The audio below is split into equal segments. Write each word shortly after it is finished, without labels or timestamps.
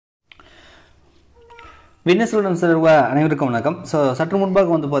விண்ணேஸ்வரன் சார்வா அனைவருக்கும் வணக்கம். ஸோ சற்று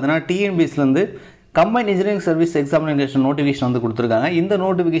முன்பாக வந்து பார்த்தீங்கன்னா டிஎன்பிஎஸ்சிலேருந்து combine engineering service examination notification வந்து கொடுத்துருக்காங்க. இந்த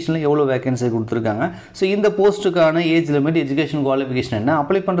நோட்டிஃபிகேஷனில் எவ்வளோ வேகன்சி கொடுத்துருக்காங்க, ஸோ இந்த போஸ்ட்டுக்கான ஏஜ் லிமிட், எஜுகேஷன் குவாலிஃபிகேஷன் என்ன,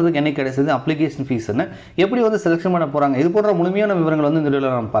 அப்ளை பண்ணுறதுக்கு என்ன கிடைச்சது, அப்ளிகேஷன் ஃபீஸ் என்ன, எப்படி வந்து செலெக்ஷன் பண்ண போகிறாங்க, இது போன்ற முழுமையான விவரங்கள் வந்து இந்த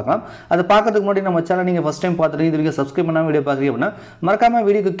வீடியோவில் நம்ம பார்க்கலாம். அதை பார்க்கறதுக்கு முன்னாடி நம்ம சேனல் நீங்கள் ஃபஸ்ட் டைம் பார்த்துட்டு இது வரைக்கும் சப்ஸ்கிரைப் பண்ணாமல் வீடியோ பார்க்குறீங்க அப்படின்னா மறக்காம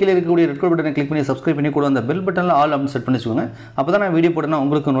வீடியோக்கு கீழே இருக்கக்கூடிய ரெட் கலர் பட்டனை கிளிக் பண்ணி சப்ஸ்கிரைப் பண்ணி கூட அந்த பெல் பட்டனில் ஆல் அப்படின்னு செட் பண்ணி வச்சுக்கோங்க. அப்போ தான் நான் வீடியோ போட்டேன்னா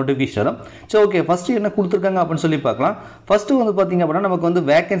உங்களுக்கு நோட்டிஃபிகேஷன் வரும். ஸோ ஓகே, ஃபஸ்ட்டு என்ன கொடுத்துருக்காங்க அப்படின்னு சொல்லி பார்க்கலாம். ஃபஸ்ட்டு வந்து பார்த்தீங்க அப்படின்னா நமக்கு வந்து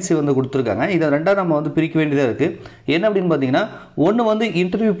வேகன்சி வந்து கொடுத்துருக்காங்க. இதை ரெண்டாக நம்ம வந்து பிரிக்க வேண்டியது இருக்கு. என்ன அப்படின்னு பார்த்தீங்கன்னா, ஒன்று வந்து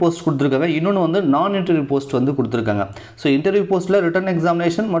இன்டர்வியூ போஸ்ட் கொடுத்துருக்காங்க, இன்னொன்று வந்து நான் இன்டர்வியூ போஸ்ட் வந்து கொடுத்துருக்காங்க. ஸோ இன்டர்வியூ போஸ்ட்டில் ரிட்டன்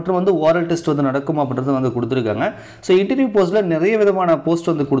எக்ஸாமினேஷன் மற்றும் வந்து ஓரல் டெஸ்ட் வந்து நடக்கும் அப்படின்றது வந்து கொடுத்துருக்காங்க. ஸோ இன்டர்வியூ போஸ்ட்டில் நிறைய விதமான போஸ்ட்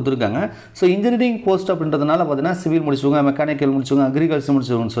வந்து கொடுத்துருக்காங்க. ஸோ இன்ஜினியரிங் போஸ்ட் அப்படின்றதுனால பார்த்தீங்கன்னா சிவில் முடிச்சவங்க, மெக்கானிக்கல் முடிச்சவங்க, அக்ரிகல்ச்சர்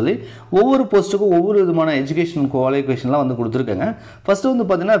முடிச்சவங்கன்னு சொல்லி ஒவ்வொரு போஸ்ட்டுக்கும் ஒவ்வொரு விதமான எஜுகேஷன் குவாலிஃபிகேஷன்லாம் வந்து கொடுத்துருக்காங்க. ஃபர்ஸ்ட் வந்து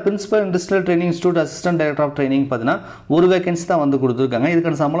பார்த்தீங்கன்னா principal industrial training institute assistant director of training பார்த்தீங்கன்னா ஒரு வேகன்சி தான் வந்து கொடுத்துருக்காங்க.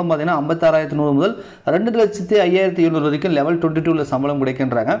 இதுக்கான சம்பளம் பார்த்தீங்கன்னா 56,100 முதல் 2,05,700 வரைக்கும் லெவல் 22 சம்பளம்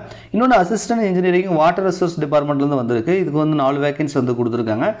கிடைக்கின்றாங்க. இன்னொன்று அசிஸ்டன்ட் இன்ஜினியரிங் வாட்டர் ரிசோர்ஸ் டிபார்ட்மெண்ட்லேருந்து வந்திருக்கு. இதுக்கு வந்து 4 வேகன்சி வந்து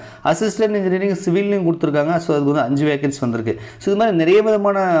கொடுத்துருக்காங்க. அசிஸ்டன்ட் இன்ஜினியரிங் சிவில்லையும் கொடுத்துருக்காங்க. ஸோ அதுக்கு வந்து 5 வேகன்சி வந்திருக்கு. ஸோ இது மாதிரி நிறைய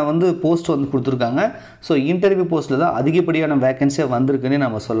விதமான வந்து போஸ்ட் வந்து கொடுத்துருக்காங்க. ஸோ இன்டர்வியூ போஸ்ட்டில் தான் அதிகப்படியான வேகன்சியாக வந்திருக்குன்னு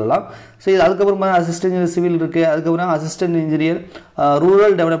நம்ம சொல்லலாம். ஸோ இது அதுக்கப்புறமா அசிஸ்டன்ட் இன்ஜினியர் சிவில் இருக்குது. அதுக்கப்புறம் assistant engineer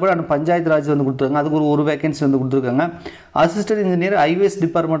rural development and panchayat Raj வந்து கொடுத்துருக்காங்க. அதுக்கு ஒரு வேகன்சி வந்து கொடுத்துருக்காங்க. அசிஸ்டன்ட் இன்ஜினியர் ஐவேஸ்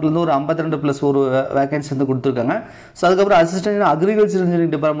டிபார்ட்மெண்ட்லேருந்து ஒரு 52 + ஒரு வேகன்சி வந்து கொடுத்துருக்காங்க. ஸோ அதுக்கப்புறம் அசிஸ்டன்ட் அக்ரிகல்ச்சர்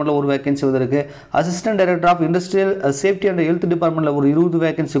இன்ஜினியரிங் டிபார்ட்மெண்ட்டில் ஒரு வேகன்சி வந்து இருக்குது. Assistant director of industrial safety and health டிபார்ட்மெண்ட்டில் ஒரு 20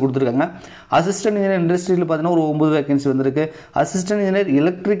 வேகன்சி கொடுத்துருக்காங்க. அசிஸ்டன்ட் இன்ஜினியர் இண்டஸ்ட்ரியில் பார்த்தீங்கன்னா ஒரு 9 வேகன்சி வந்திருக்கு. அசிஸ்டன்ட் இன்ஜினியர்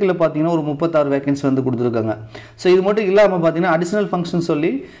எலக்ட்ரிக்கலில் பார்த்தீங்கன்னா ஒரு 36 வேகன்சி வந்து கொடுத்துருக்காங்க. ஸோ இது மட்டும் இல்லாமல் பார்த்தீங்கன்னா அடிஷனல் ஃபங்க்ஷன்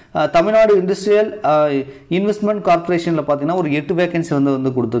சொல்லி தமிழ்நாடு இண்டஸ்ட்ரியல் இன்வெஸ்ட்மெண்ட் கார்பரேஷனில் பார்த்தீங்கன்னா ஒரு 8 வேகன்சி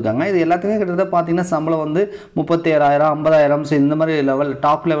வந்து கொடுத்துருக்காங்க. இது எல்லாத்துக்குமே கிட்டத்தட்ட பார்த்தீங்கன்னா சம்பளம் வந்து 37,000 50,000. ஸோ இந்த மாதிரி லெவல்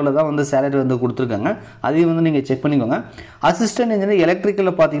டாப் லெவலில் தான் வந்து சேலரி வந்து கொடுத்துருக்காங்க. அதையும் வந்து நீங்கள் செக் பண்ணிக்கோங்க. அசிஸ்டன்ட் இன்ஜினியர்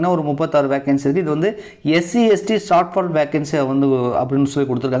எலக்ட்ரிக்கலில் பார்த்தீங்கன்னா ஒரு 36 வேகன்சி இருக்குது. இது வந்து SC ST ஷார்ட் ஃபால் வேகன்சியாக வந்து அப்படின்னு சொல்லி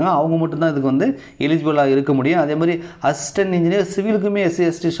கொடுத்துருக்காங்க. அவங்க மட்டும்தான் இதுக்கு வந்து எலிஜிபிளாக இருக்க முடியும். அதே மாதிரி assistant engineer சிவிலுக்குமே SC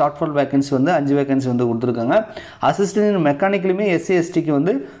ST short fall vacancy வந்து 5 வேகன்சி வந்து கொடுத்துருக்காங்க. அசிஸ்டன்ட் இன்ஜினியர் மெக்கானிக்கலுமே SC STக்கு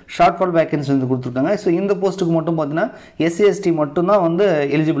வந்து ஷார்ட் ஃபால் வேகன்சி வந்து கொடுத்துருக்காங்க. ஸோ இந்த போஸ்ட்டுக்கு மட்டும் பார்த்தீங்கன்னா SC ST மட்டும்தான் வந்து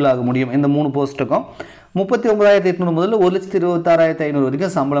எலிஜிபிள் ஆக முடியும். இந்த 3 போஸ்ட்டுக்கும் 39,800 முதல்ல 1,26,500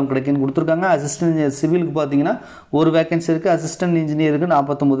 வரைக்கும் சம்பளம் கிடைக்குன்னு கொடுத்துருக்காங்க. அசிஸ்டன்ட் இன்ஜினியர் சிவிலுக்கு பார்த்தீங்கன்னா ஒரு வேகன்சி இருக்குது. அசிஸ்டன்ட் இன்ஜினியருக்கு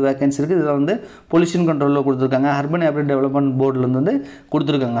 49 வேகன்சி இருக்குது. இதில் வந்து பொல்யூஷன் கண்ட்ரோலில் கொடுத்துருக்காங்க. அர்பன் ஹேபிட் டெவலப்மெண்ட் போர்டில் வந்து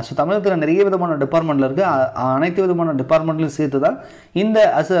கொடுத்துருக்காங்க. ஸோ தமிழகத்தில் நிறைய விதமான டிபார்ட்மெண்ட்டில் இருக்குது. அனைத்து விதமான டிபார்ட்மெண்ட்லையும் சேர்த்து தான் இந்த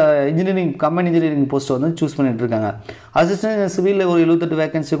இன்ஜினியரிங் கம்பைன் இன்ஜினியரிங் போஸ்ட்டை வந்து சூஸ் பண்ணிட்டு இருக்காங்க. அசிஸ்டன்ட் சிவிலில் ஒரு 78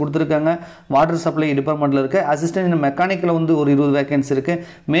 வேகன்சி கொடுத்துருக்காங்க. வாட்டர் சப்ளை டிபார்ட்மெண்ட்டில் இருக்குது. அசிஸ்டன்ட் மெக்கானிக்கில் வந்து ஒரு 20 வேகன்சி இருக்குது.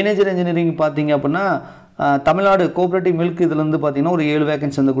 மேனேஜர் இன்ஜினியரிங் பார்த்தீங்க அப்படின்னா தமிழ்நாடு கோஆபரேட்டிவ் மில்க் இதில் வந்து பார்த்தீங்கன்னா ஒரு 7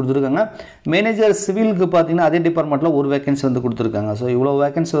 வேகன்சி வந்து கொடுத்துருக்காங்க. மேனேஜர் சிவிலுக்கு பார்த்தீங்கன்னா அதே டிபார்ட்மெண்ட்டில் ஒரு வேகன்சி வந்து கொடுத்துருக்காங்க. ஸோ இவ்வளோ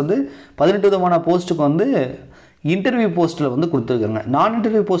வேகன்சி வந்து 18 விதமான போஸ்ட்டுக்கு வந்து இன்டர்வியூ போஸ்ட்டில் வந்து கொடுத்துருக்காங்க. நான்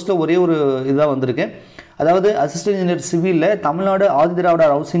இன்டர்வியூ போஸ்ட்டில் ஒரே ஒரு இதாக வந்திருக்கு. அதாவது அசிஸ்டன்ட் இன்ஜினியர் சிவிலில் தமிழ்நாடு ஆதிதிராவிட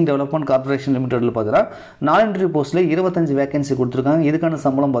ஹவுசிங் டெவலப்மெண்ட் கார்பரேஷன் லிமிடெட்டில் பார்த்தீங்கன்னா நான் இன்டர்வியூ போஸ்ட்டில் 25 வேகன்சி கொடுத்துருக்காங்க. இதுக்கான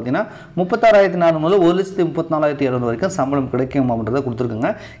சம்பளம் பார்த்தீங்கன்னா 36,400 முதல் 1,34,700 வரைக்கும் சம்பளம் கிடைக்கும் அப்படின்றத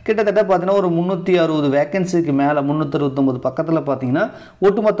கொடுத்துருக்காங்க. கிட்டத்தட்ட பார்த்தீங்கன்னா ஒரு 360 வேகன்சிக்கு மேலே 369 பக்கத்தில் பார்த்தீங்கன்னா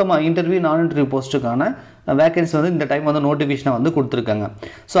ஒட்டுமொத்தமாக இன்டர்வியூ நான் இன்டர்வியூ போஸ்ட்டுக்கான வேகன்சி வந்து இந்த டைம் வந்து நோட்டிஃபிகேஷனை வந்து கொடுத்துருக்காங்க.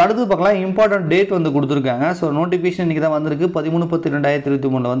 ஸோ அடுத்து பார்க்கலாம், இம்பார்ட்டன்ட் டேட் வந்து கொடுத்துருக்காங்க. ஸோ நோட்டிஃபிகேஷன் இன்றைக்கி தான் வந்திருக்கு.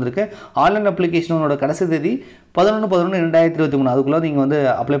 13/10/2023 வந்திருக்கு. ஆன்லைன் அப்ளிகேஷனோட கடைசி தேதி 11/11/2023. அதுக்குள்ளே நீங்கள் வந்து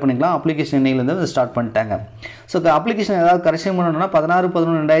அப்ளை பண்ணிக்கலாம். அப்ளிகேஷன் இன்னையிலேருந்து ஸ்டார்ட் பண்ணிட்டாங்க. ஸோ அப்ளிகேஷன் ஏதாவது கரெக்ஷன் பண்ணணும்னா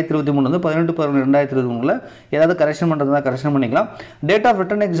 16/11/2023 வந்து 18/11/2023 ஏதாவது கரெக்ஷன் பண்ணுறதா கரெக்ஷன் பண்ணிக்கலாம். டேட் ஆஃப்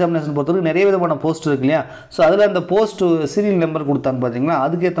ரிட்டன் எக்ஸாமினேஷன் பொறுத்தவரைக்கும் நிறைய விதமான போஸ்ட் இருக்கு இல்லையா. ஸோ அதில் அந்த போஸ்ட் சீரியல் நம்பர் கொடுத்தாங்க பார்த்தீங்களா,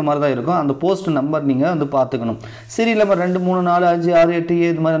 அதுக்கேற்ற மாதிரி தான் இருக்கும். அந்த போஸ்ட் நம்பர் நீங்கள் வந்து பார்த்துக்கணும். சீரியல் நம்பர் 2 3 4 5 6 8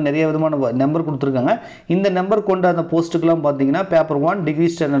 இது மாதிரி நிறைய விதமான நம்பர் கொடுத்துருக்காங்க. இந்த நம்பர் கொண்ட அந்த போஸ்ட்டுக்கெல்லாம் பார்த்தீங்கன்னா பேப்பர் 1 டிகிரி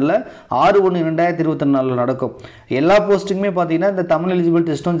ஸ்டாண்டர்டில் 6/1/2024 நடக்கும். எல்லா போஸ்ட்டுக்குமே பார்த்தீங்கன்னா இந்த தமிழ் எலிஜிபிள்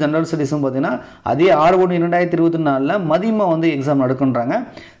டெஸ்ட்டும் ஜெனரல் ஸ்டடீஸும் பார்த்தீங்கன்னா அதே 6/1/2024 மதியமாக வந்து எக்ஸாம் நடக்குன்றாங்க.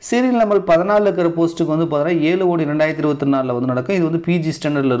 சீரியல் நம்பர் 14 இருக்கிற போஸ்ட்டுக்கு வந்து பார்த்தீங்கன்னா 7/1/2024 வந்து நடக்கும். இது வந்து பிஜி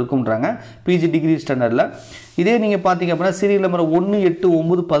ஸ்டாண்டர்டில் இருக்கும்ன்றாங்க, பிஜி டிகிரி ஸ்டாண்டர்டில். இதே நீங்கள் பார்த்தீங்க அப்படின்னா சீரியல் நம்பர் 1 8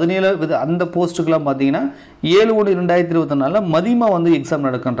 9 17 அந்த போஸ்ட்டுக்கெல்லாம் பார்த்தீங்கன்னா 7/1/2024 மதியமாக வந்து எக்ஸாம்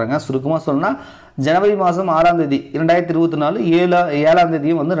நடக்குன்றாங்க. சுருக்கமாக சொல்லணும்னா ஜனவரி மாதம் 6ஆம் தேதி 2024 7ஆம்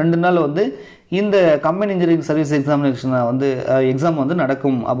தேதியும் வந்து 2 நாள் வந்து இந்த கம்பைன் இன்ஜினியரிங் சர்வீஸ் எக்ஸாமினேஷன் வந்து எக்ஸாம் வந்து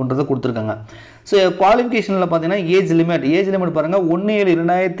நடக்கும் அப்படின்றத கொடுத்துருக்காங்க. ஸோ குவாலிஃபிகேஷனில் பார்த்தீங்கன்னா ஏஜ் லிமிட் பாருங்கள்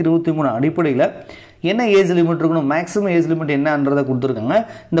 1/7/2023 அடிப்படையில் என்ன ஏஜ் லிமிட் இருக்கணும், மேக்ஸிமம் ஏஜ் லிமிட் என்னன்றதை கொடுத்துருக்காங்க.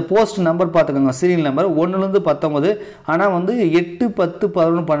 இந்த போஸ்ட் நம்பர் பார்த்துக்கோங்க, சீரியல் நம்பர் 1லேருந்து 19. ஆனால் வந்து 8, 10,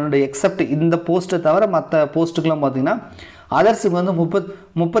 11, 12 எக்ஸப்ட் இந்த போஸ்ட்டை தவிர மற்ற போஸ்ட்டுக்கெலாம் பார்த்தீங்கன்னா அதர்ஸுக்கு வந்து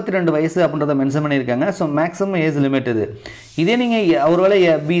 32 வயசு அப்படின்றத மென்ஷன் பண்ணியிருக்காங்க. ஸோ மேக்ஸிமம் ஏஜ் லிமிட் இது. இதே நீங்கள் ஒருவேளை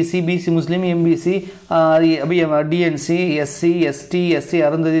பிசி முஸ்லீம், MBC, DNC, SC, ST, SC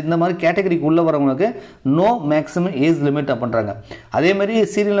Arundhati இந்த மாதிரி கேட்டகரிக்கு உள்ள வரவங்களுக்கு நோ மேக்ஸிமம் ஏஜ் லிமிட் அப்படின்றாங்க. அதே மாதிரி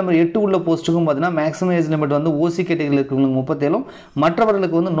சீரியல் நம்பர் 8 உள்ள போஸ்ட்டுக்கும் பார்த்தீங்கன்னா மேக்ஸிமம் ஏஜ் லிமிட் வந்து ஓசி கேட்டகரியில் இருக்கிறவங்களுக்கு 37,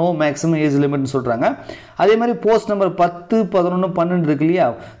 மற்றவர்களுக்கு வந்து நோ மேக்ஸிமம் ஏஜ் லிமிட்னு சொல்கிறாங்க. அதே மாதிரி போஸ்ட் நம்பர் 10, 11, 12 இருக்கு இல்லையா,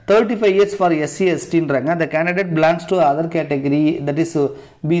 35 இயர்ஸ் ஃபார் எஸ்சி எஸ்டின்றாங்க. அந்த candidate belongs to other category, that is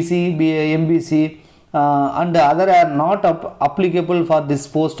BC, MBC and other are not applicable for this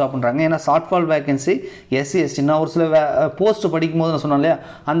post அப்படின்றாங்க. ஏன்னா shortfall vacancy SC ST. நான் ஒரு சில போஸ்ட் படிக்கும் போது நான் சொன்னேன் இல்லையா,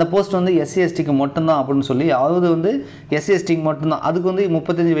 அந்த போஸ்ட் வந்து SC STக்கு மட்டும்தான் அப்படின்னு சொல்லி, அது வந்து SC STக்கு மட்டும்தான், அதுக்கு வந்து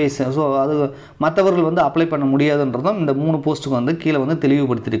 35 வயசு. ஸோ அது மற்றவர்கள் வந்து அப்ளை பண்ண முடியாதுன்றதும் இந்த 3 போஸ்ட்டுக்கு வந்து கீழே வந்து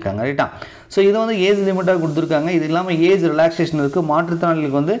தெளிவுபடுத்தியிருக்காங்க. ரைட்டா. ஸோ இது வந்து ஏஜ் லிமிட்டாக கொடுத்துருக்காங்க. இது இல்லாமல் ஏஜ் ரிலாக்ஸேஷன் இருக்குது.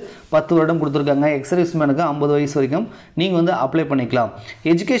 மாற்றுத்திறனாளிகளுக்கு வந்து 10 வருடம் கொடுத்துருக்காங்க. எக்ஸர்வீஸ்மேனுக்கு 50 வயசு வரைக்கும் நீங்கள் வந்து அப்ளை பண்ணிக்கலாம்.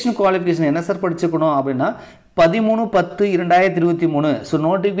 எஜுகேஷன் குவாலிஃபிகேஷன் என்ன சார் படிச்சுக்கணும் அப்படின்னா 13/10/2023. ஸோ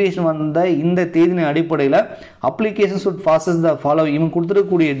நோட்டிஃபிகேஷன் வந்த இந்த தேதியின் அடிப்படையில் அப்ளிகேஷன் சுட் பாசஸ் த ஃபாலோ, இவங்க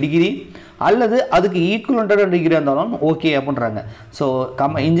கொடுத்துருக்கக்கூடிய டிகிரி அல்லது அதுக்கு ஈக்குவலண்டான டிகிரி இருந்தாலும் ஓகே அப்படின்றாங்க. ஸோ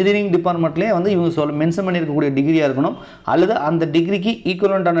இன்ஜினியரிங் டிபார்ட்மெண்ட்லேயே வந்து இவங்க மென்ஷன் பண்ணியிருக்கக்கூடிய டிகிரியாக இருக்கணும், அல்லது அந்த டிகிரிக்கு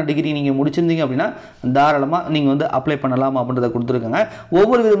ஈக்குவலண்டான டிகிரி நீங்கள் முடிச்சிருந்தீங்க அப்படின்னா தாராளமாக நீங்கள் வந்து அப்ளை பண்ணலாம் அப்படின்றத கொடுத்துருக்காங்க.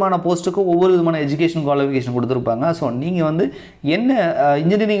 ஒவ்வொரு விதமான போஸ்ட்டுக்கும் ஒவ்வொரு விதமான எஜுகேஷன் குவாலிஃபிகேஷன் கொடுத்துருப்பாங்க. ஸோ நீங்கள் வந்து என்ன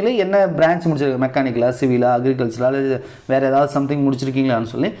இன்ஜினியரிங்கில் என்ன பிரான்ச் முடிச்சிருக்கீங்க, மெக்கானிக்கலா, சிவிலா, அக்ரிகல்ச்சரா, அல்லது வேறு ஏதாவது சம்திங்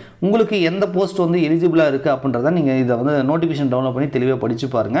முடிச்சிருக்கீங்களான்னு சொல்லி உங்களுக்கு எந்த போஸ்ட் வந்து எலிஜிபிளாக இருக்குது அப்படின்றத நீங்கள் இதை வந்து நோட்டிஃபிகேஷன் டவுன்லோட் பண்ணி தெளிவாக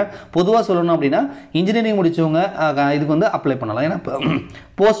படித்து பாருங்கள். பொதுவாக சொல்லணும் அப்படின்னா இன்ஜினியரிங் முடிச்சவங்க இதுக்கு வந்து அப்ளை பண்ணலாம். ஏன்னா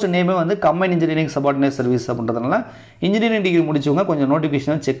போஸ்ட் நேமே வந்து கம்பைன் இன்ஜினியரிங் சபார்டினேட் சர்வீஸ் அப்படின்றதுனால இன்ஜினியரிங் டிகிரி முடிச்சவங்க கொஞ்சம்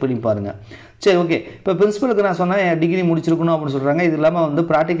நோட்டிஃபிகேஷன் செக் பண்ணி பாருங்கள். சரி, ஓகே. இப்போ பிரின்சிபலுக்கு நான் சொன்னேன் டிகிரி முடிச்சிருக்கணும் அப்படின்னு சொல்கிறாங்க. இது இல்லாமல் வந்து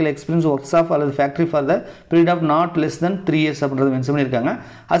ப்ராக்டிக்கல் எக்ஸ்பீரியன்ஸ் ஒர்க் ஷாப் அல்லது factory for the period of not less than 3 years அப்படின்றத மென்ஷன் பண்ணியிருக்காங்க.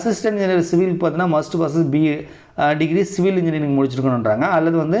 அசிஸ்டன்ட் இன்ஜினியர் சிவில் பார்த்தீங்கன்னா must pass degree civil engineering முடிச்சிருக்கணுன்றாங்க.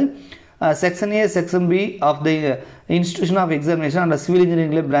 அல்லது வந்து section A section P of the institution of examination அந்த civil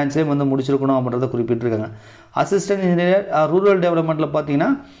இன்ஜினியரிங்லேயே பிரான்ச்லேயே வந்து முடிச்சிருக்கணும் அப்படின்றத குறிப்பிட்டிருக்காங்க. அசிஸ்டன்ட் இன்ஜினியர் ரூரல் டெவலப்மெண்ட்டில் பார்த்தீங்கன்னா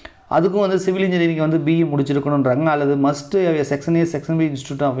அதுக்கும் வந்து சிவில் இன்ஜினியரிங் வந்து பிஇ முடிச்சிருக்கணுன்றாங்க. அல்லது must section A section B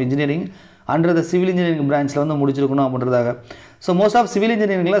institute of engineering under the civil engineering பிரான்ச்சில் வந்து முடிச்சிருக்கணும் அப்படின்றதாக. So most of civil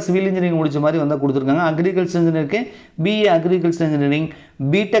இன்ஜினியரிங்கில் civil engineering முடிச்ச மாதிரி வந்து கொடுத்துருக்காங்க. Agriculture இன்ஜினியருக்கு BA agriculture engineering,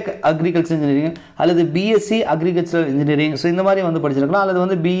 BTech agriculture engineering அல்லது பிஎஸ்சி அக்ரிகல்ச்சரல் இன்ஜினியரிங், ஸோ இந்த மாதிரி வந்து படிச்சிருக்கலாம். அல்லது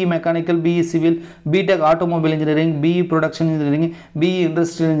வந்து BE mechanical, BE civil, BTech automobile engineering, BE production engineering, BE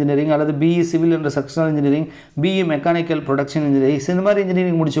industrial engineering அல்லது BE civil and structural engineering, BE mechanical production engineering, இந்த மாதிரி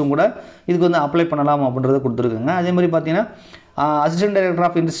engineering முடிச்சவங்க கூட இதுக்கு வந்து அப்ளை பண்ணலாம் அப்படின்றத கொடுத்துருக்காங்க. அதே மாதிரி பார்த்தீங்கன்னா assistant director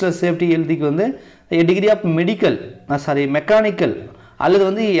of industrial safety ஹெல்த்துக்கு வந்து டிகிரி ஆஃப் மெக்கானிக்கல் அல்லது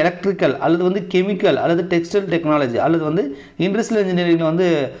வந்து எலக்ட்ரிக்கல் அல்லது வந்து கெமிக்கல் அல்லது டெக்ஸ்டைல் டெக்னாலஜி அல்லது வந்து இண்டஸ்ட்ரியல் இன்ஜினியரிங்கில் வந்து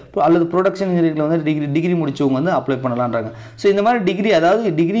அல்லது ப்ரொடக்ஷன் இன்ஜினியரிங்கில் வந்து டிகிரி முடிச்சவங்க வந்து அப்ளை பண்ணலான்றாங்க. ஸோ இந்த மாதிரி டிகிரி, அதாவது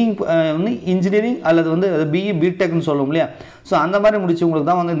டிகிரி வந்து இன்ஜினியரிங் அல்லது வந்து பிஇ பிடெக்னு சொல்லுவோம் இல்லையா, ஸோ அந்த மாதிரி முடிச்சவங்களுக்கு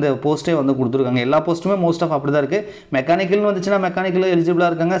தான் வந்து இந்த போஸ்ட்டே வந்து கொடுத்துருக்காங்க. எல்லா போஸ்ட்டுமே மோஸ்ட் ஆஃப் அப்படி தான் இருக்குது. மெக்கானிக்கல்னு வந்துச்சுன்னா மெக்கானிக்கல்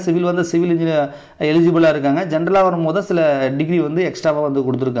எலிஜிபிளாக இருக்காங்க, சிவில் வந்து சிவில் இன்ஜினியர் எலிஜிபிளாக இருக்காங்க. ஜென்ரலாக வரும்போது சில டிகிரி வந்து எக்ஸ்ட்ராவாக வந்து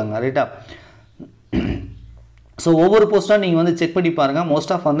கொடுத்துருக்காங்க. ரைட்டா. ஸோ ஒவ்வொரு போஸ்ட்டாக நீங்கள் வந்து செக் பண்ணி பாருங்கள்.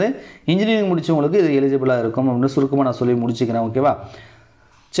 மோஸ்ட் ஆஃப் வந்து இன்ஜினியரிங் முடிச்சவங்களுக்கு இது எலிஜிபிளாக இருக்கும் அப்படின்னு சுருக்கமாக நான் சொல்லி முடிச்சுக்கிறேன். ஓகேவா.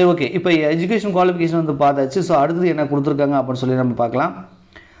 சரி, ஓகே. இப்போ எஜுகேஷன் குவாலிஃபிகேஷன் வந்து பார்த்தாச்சு. ஸோ அடுத்தது என்ன கொடுத்துருக்காங்க அப்படின்னு சொல்லி நம்ம பார்க்கலாம்.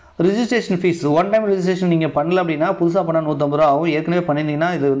 Registration fees, one time registration நீங்கள் பண்ணல அப்படின்னா புதுசாக பண்ணால் 150 ரூபா ஆகும். ஏற்கனவே பண்ணியிருந்தீங்கன்னா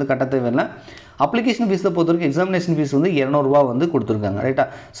இது வந்து கட்ட தேவையில்லை. அப்ளிகேஷன் ஃபீஸை பொறுத்தவரைக்கும் எக்ஸாமினேஷன் ஃபீஸ் வந்து 200 ரூபா வந்து கொடுத்துருக்காங்க. ரைட்டா.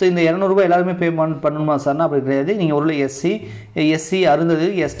 ஸோ இந்த 200 ரூபா எல்லாருமே பேமெண்ட் பண்ணணுமா சார்னா அப்படி கிடையாது. நீங்கள் ஒரு எஸ்சி அருந்தது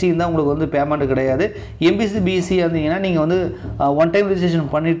எஸ்டி இருந்தால் உங்களுக்கு வந்து பேமெண்ட் கிடையாது. எம்பிசி பிஎஸ்சி இருந்தீங்கன்னா நீங்கள் வந்து ஒன் டைம்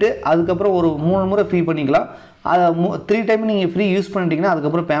ரிஜிஸ்ட்ரேஷன் பண்ணிவிட்டு அதுக்கப்புறம் ஒரு 3 முறை ஃப்ரீ பண்ணிக்கலாம். அதை 3 டைம் நீங்கள் ஃப்ரீ யூஸ் பண்ணிட்டீங்கன்னா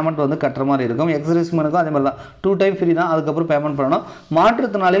அதுக்கப்புறம் பேமெண்ட் வந்து கட்டுற மாதிரி இருக்கும். எக்ஸர்வீஸ்மேனுக்கும் அதே மாதிரி தான் 2 டைம் ஃப்ரீ தான், அதுக்கப்புறம் பேமெண்ட் பண்ணணும்.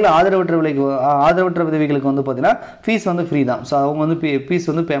 மாற்றுத்திறனாளிகள் ஆதரவற்ற விதவிகளுக்கு வந்து பார்த்தீங்கன்னா ஃபீஸ் வந்து ஃப்ரீ தான். ஸோ அவங்க வந்து ஃபீஸ்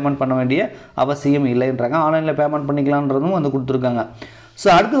வந்து பேமெண்ட் பண்ண வேண்டிய அவசியம் இல்லைன்றாங்க. ஆன்லைனில் பேமெண்ட் பண்ணிக்கலான்றதும் வந்து கொடுத்துருக்காங்க. ஸோ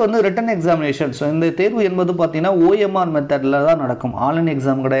அடுத்து வந்து ரிட்டன் எக்ஸாமினேஷன். ஸோ இந்த தேர்வு என்பது பார்த்தீங்கன்னா ஓஎம்ஆர் மெத்தடில் தான் நடக்கும், ஆன்லைன்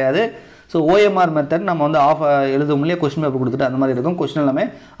எக்ஸாம் கிடையாது. ஸோ ஓஎம்ஆர் மெத்தட் நம்ம வந்து எழுதும் இல்லையா, கொஸ்டின் பேப்பர் கொடுத்துட்டு அந்த மாதிரி இருக்கும். கொஸ்டின் எல்லாமே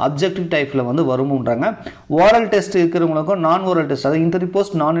அப்ஜெக்டிவ் டைப்பில் வந்து வரும்ன்றாங்க. ஓரல் டெஸ்ட் இருக்கிறவங்களுக்கும் நான் ஓரல் டெஸ்ட், அதாவது இன்டர்வியூ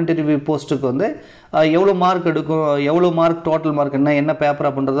போஸ்ட் நான் இன்டர்வியூ போஸ்ட்டுக்கு வந்து எவ்வளோ மார்க் எடுக்கும், எவ்வளோ மார்க் டோட்டல் மார்க் என்ன பேப்பர்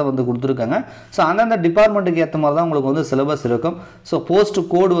அப்படின்றத வந்து கொடுத்துருக்காங்க. ஸோ அந்தந்த டிபார்ட்மெண்ட்டுக்கு ஏற்ற மாதிரி தான் உங்களுக்கு வந்து சிலபஸ் இருக்கும். ஸோ போஸ்ட்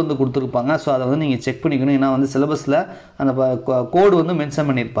கோடு வந்து கொடுத்துருப்பாங்க. ஸோ அதை வந்து நீங்கள் செக் பண்ணிக்கணும். ஏன்னா வந்து சிலபஸில் அந்த கோடு வந்து மென்ஷன்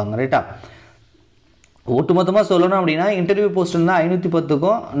பண்ணியிருப்பாங்க. ரைட்டா. ஒட்டுமொத்தமாக சொல்லணும் அப்படின்னா இன்டர்வியூ போஸ்ட் இருந்தால்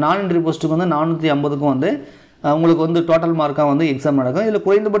 510க்கும் நான் இன்டர்வியூ போஸ்ட்டுக்கு வந்து 450க்கும் வந்து உங்களுக்கு வந்து டோட்டல் மார்க்காக வந்து எக்ஸாம் நடக்கும். இதில்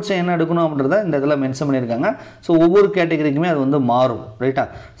குறைந்தபட்சம் என்ன எடுக்கணும் அப்படின்றத இந்த இதில் மென்ஷன் பண்ணியிருக்காங்க. ஸோ ஒவ்வொரு கேட்டகரிக்குமே அது வந்து மாறும், ரைட்டா.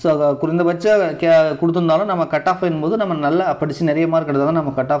 ஸோ குறைந்தபட்ச கொடுத்துருந்தாலும் நம்ம கட் ஆஃப் பண்ணும்போது நம்ம நல்லா படித்து நிறைய மார்க் எடுத்தால் தான்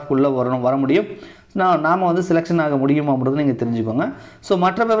நம்ம கட் ஆஃப்குள்ளே வர முடியும். நாம் வந்து செலெக்ஷன் ஆக முடியும் அப்படின்றத நீங்கள் தெரிஞ்சுக்கோங்க. ஸோ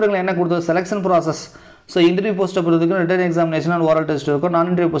மற்ற விவரங்கள் என்ன கொடுத்தது, செலெக்ஷன் ப்ராசஸ். ஸோ இன்டர்வியூ போஸ்ட்டை பொறுத்த வரைக்கும் return examination and oral test இருக்கும். நான்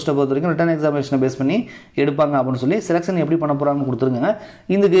இன்டர்வியூ போஸ்ட்டை பொறுத்த வரைக்கும் ரிட்டன் எக்ஸாமினேஷனை பேஸ் பண்ணி எடுப்பாங்க அப்படின்னு சொல்லி செலெக்ஷன் எப்படி பண்ண போகிறாங்கன்னு கொடுத்துருக்காங்க.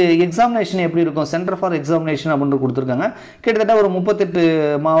 இதுக்கு எக்ஸாமினேஷன் எப்படி இருக்கும், சென்டர் ஃபார் எக்ஸாமினேஷன் அப்படின்னு கொடுத்துருக்காங்க. கிட்டத்தட்ட ஒரு 38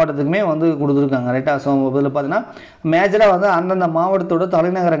 மாவட்டத்துக்குமே வந்து கொடுத்துருக்காங்க, ரைட்டா. ஸோ இதில் பார்த்தீங்கன்னா மேஜராக வந்து அந்தந்த மாவட்டத்தோட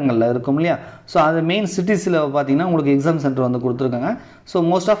தலைநகரங்களில் இருக்கும் இல்லையா. ஸோ அது மெயின் சிட்டிஸில் பார்த்தீங்கன்னா உங்களுக்கு எக்ஸாம் சென்டர் வந்து கொடுத்துருக்காங்க. ஸோ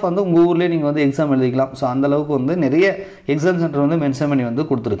மோஸ்ட் ஆஃப் வந்து உங்கள் ஊர்லேயே நீங்கள் வந்து எக்ஸாம் எழுதிக்கலாம். ஸோ அந்தளவுக்கு வந்து நிறைய எக்ஸாம் சென்டர் வந்து மென்ஷன் பண்ணி வந்து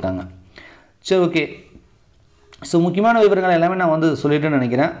கொடுத்துருக்காங்க. சரி, ஓகே. ஸோ முக்கியமான விவரங்கள் எல்லாமே நான் வந்து சொல்லிட்டேன்னு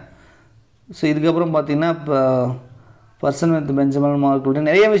நினைக்கிறேன். ஸோ இதுக்கப்புறம் பார்த்தீங்கன்னா இப்போ பர்சன் வித் பெஞ்சமின் மார்க்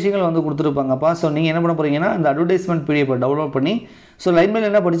நிறைய விஷயங்கள் வந்து கொடுத்துருப்பாங்கப்பா. ஸோ நீங்கள் என்ன பண்ண போகிறீங்கன்னா இந்த அட்வர்டைஸ்மெண்ட் பிடிஎஃப் டவுன்லோட் பண்ணி ஸோ லைன்மேல்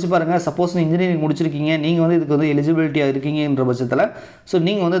என்ன படித்து பாருங்கள். சப்போஸ் இன்ஜினியரிங் முடிச்சிருக்கீங்க, நீங்கள் வந்து இதுக்கு வந்து எலிஜிபிலிட்டியாக இருக்கீங்கன்ற பட்சத்தில் ஸோ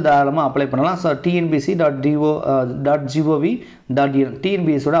நீங்கள் வந்து தாராளமாக அப்ளை பண்ணலாம். ஸோ TNPSC.gov.in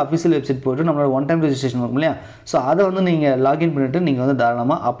டிஎன்பிஎஸோட அஃபிஷியல் வெப்சைட் போய்ட்டு நம்மளோட ஒன் டைம் ரெஜிஸ்ட்ரேஷன் இருக்கும் இல்லையா. ஸோ அதை வந்து நீங்கள் லாகின் பண்ணிவிட்டு நீங்கள் வந்து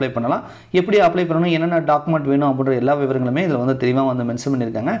தாராளமாக அப்ளை பண்ணலாம். எப்படி அப்ளை பண்ணணும், என்னென்ன டாக்குமெண்ட் வேணும் அப்படின்ற எல்லா விவரங்களுமே இதில் வந்து தெளிவாக வந்து மென்ஷன்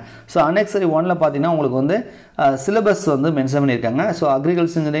பண்ணியிருக்காங்க. ஸோ அனெக்சரி 1ல் பார்த்தீங்கன்னா உங்களுக்கு வந்து சிலபஸ் வந்து மென்ஷன் பண்ணியிருக்காங்க. So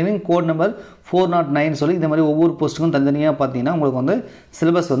agriculture engineering code number 409 சொல்லி இந்த மாதிரி ஒவ்வொரு போஸ்ட்டுக்கும் தனித்தனியாக பார்த்தீங்கன்னா உங்களுக்கு வந்து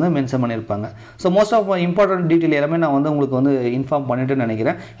சிலபஸ் வந்து மென்ஷன் பண்ணியிருப்பாங்க. So most of important detail எல்லாமே நான் வந்து உங்களுக்கு வந்து இன்ஃபார்ம் பண்ணிட்டு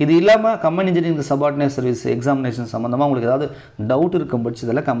நினைக்கிறேன். இது இல்லாமல் company engineering subordinate service examination சம்மந்தமாக உங்களுக்கு ஏதாவது டவுட் இருக்கும்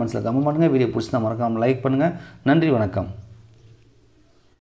பட்சத்தில் கமெண்ட்ஸில் கமெண்ட் பண்ணுங்கள். வீடியோ பிடிச்சி தான் மறக்காமல் லைக் பண்ணுங்கள். நன்றி, வணக்கம்.